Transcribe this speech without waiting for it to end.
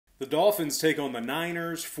The Dolphins take on the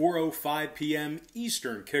Niners, 4:05 p.m.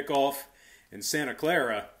 Eastern kickoff in Santa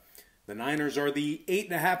Clara. The Niners are the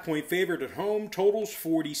 8.5-point favorite at home, totals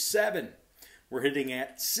 47. We're hitting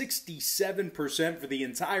at 67% for the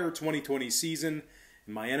entire 2020 season.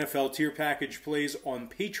 And my NFL tier package plays on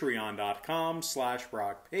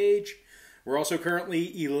patreon.com/BrockPage. We're also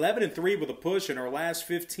currently 11-3 with a push in our last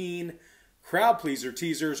 15 crowd pleaser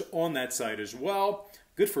teasers on that site as well.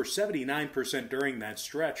 Good for 79% during that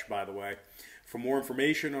stretch, by the way. For more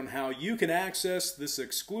information on how you can access this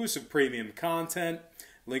exclusive premium content,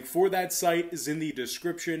 link for that site is in the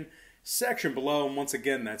description section below. And once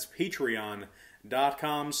again, that's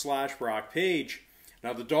patreon.com/BrockPage.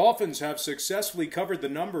 Now, the Dolphins have successfully covered the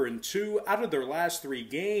number in 2 out of their last 3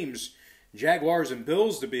 games, Jaguars and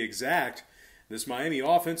Bills to be exact. This Miami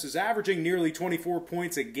offense is averaging nearly 24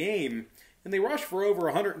 points a game, and they rush for over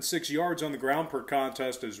 106 yards on the ground per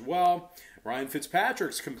contest as well. Ryan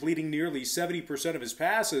Fitzpatrick's completing nearly 70% of his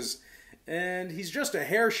passes, and he's just a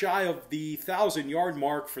hair shy of the 1,000-yard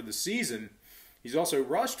mark for the season. He's also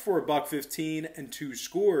rushed for $115 and 2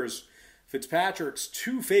 scores. Fitzpatrick's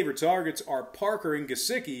 2 favorite targets are Parker and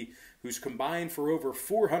Gesicki, who's combined for over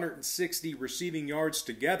 460 receiving yards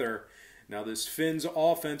together. Now, this Fins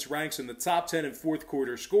offense ranks in the top 10 in fourth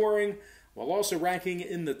quarter scoring, while also ranking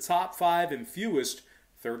in the top 5 in fewest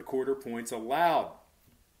third quarter points allowed.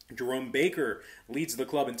 Jerome Baker leads the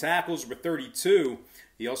club in tackles with 32.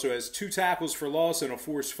 He also has 2 tackles for loss and a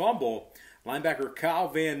forced fumble. Linebacker Kyle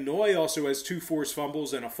Van Noy also has 2 forced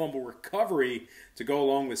fumbles and a fumble recovery to go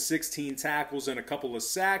along with 16 tackles and a couple of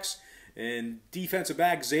sacks. And defensive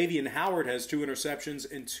back Xavier Howard has 2 interceptions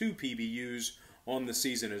and 2 PBUs on the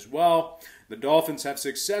season as well. The Dolphins have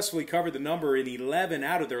successfully covered the number in 11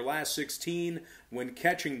 out of their last 16 when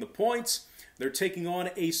catching the points. They're taking on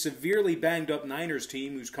a severely banged-up Niners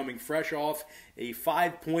team who's coming fresh off a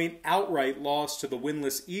 5-point outright loss to the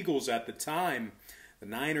winless Eagles at the time. The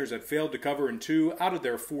Niners have failed to cover in 2 out of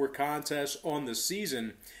their 4 contests on the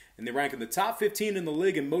season, and they rank in the top 15 in the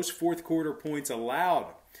league in most fourth quarter points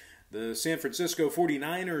allowed. The San Francisco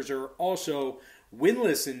 49ers are also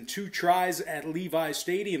winless in 2 tries at Levi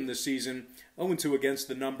Stadium this season, 0-2 against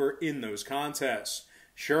the number in those contests.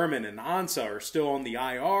 Sherman and Ansah are still on the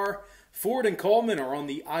IR. Ford and Coleman are on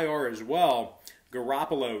the IR as well.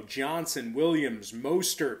 Garoppolo, Johnson, Williams,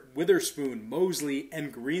 Mostert, Witherspoon, Mosley,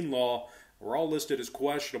 and Greenlaw are all listed as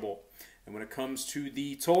questionable. And when it comes to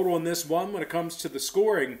the total in this one, when it comes to the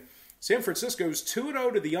scoring, San Francisco's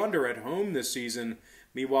 2-0 to the under at home this season.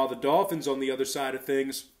 Meanwhile, the Dolphins on the other side of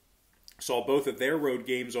things saw both of their road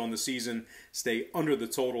games on the season stay under the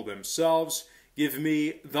total themselves. Give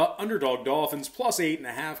me the Underdog Dolphins plus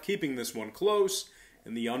 8.5, keeping this one close,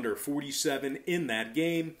 and the under 47 in that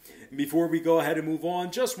game. And before we go ahead and move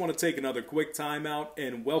on, just want to take another quick timeout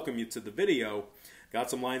and welcome you to the video.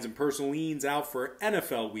 Got some lines and personal leans out for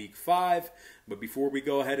NFL Week 5. But before we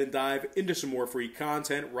go ahead and dive into some more free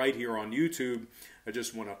content right here on YouTube, I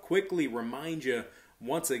just want to quickly remind you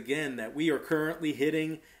once again that we are currently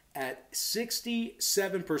hitting at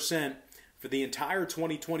 67% for the entire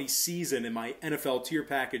 2020 season in my NFL tier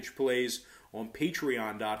package plays on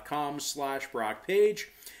patreon.com/BrockPage.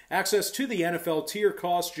 Access to the NFL tier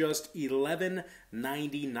costs just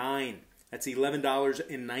 $11.99. That's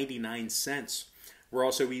 $11.99. We're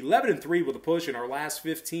also 11-3 with a push in our last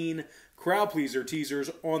 15 crowd pleaser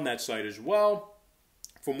teasers on that site as well.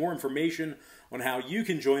 For more information on how you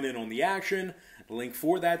can join in on the action, the link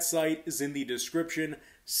for that site is in the description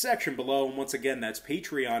section below. And once again, that's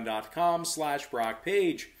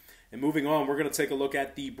patreon.com/BrockPage. And moving on, we're going to take a look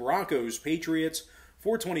at the Broncos-Patriots,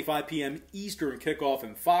 4:25 p.m. Eastern kickoff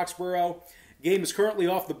in Foxborough. Game is currently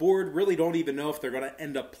off the board. Really don't even know if they're going to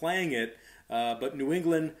end up playing it. But New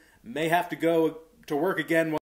England may have to go to work again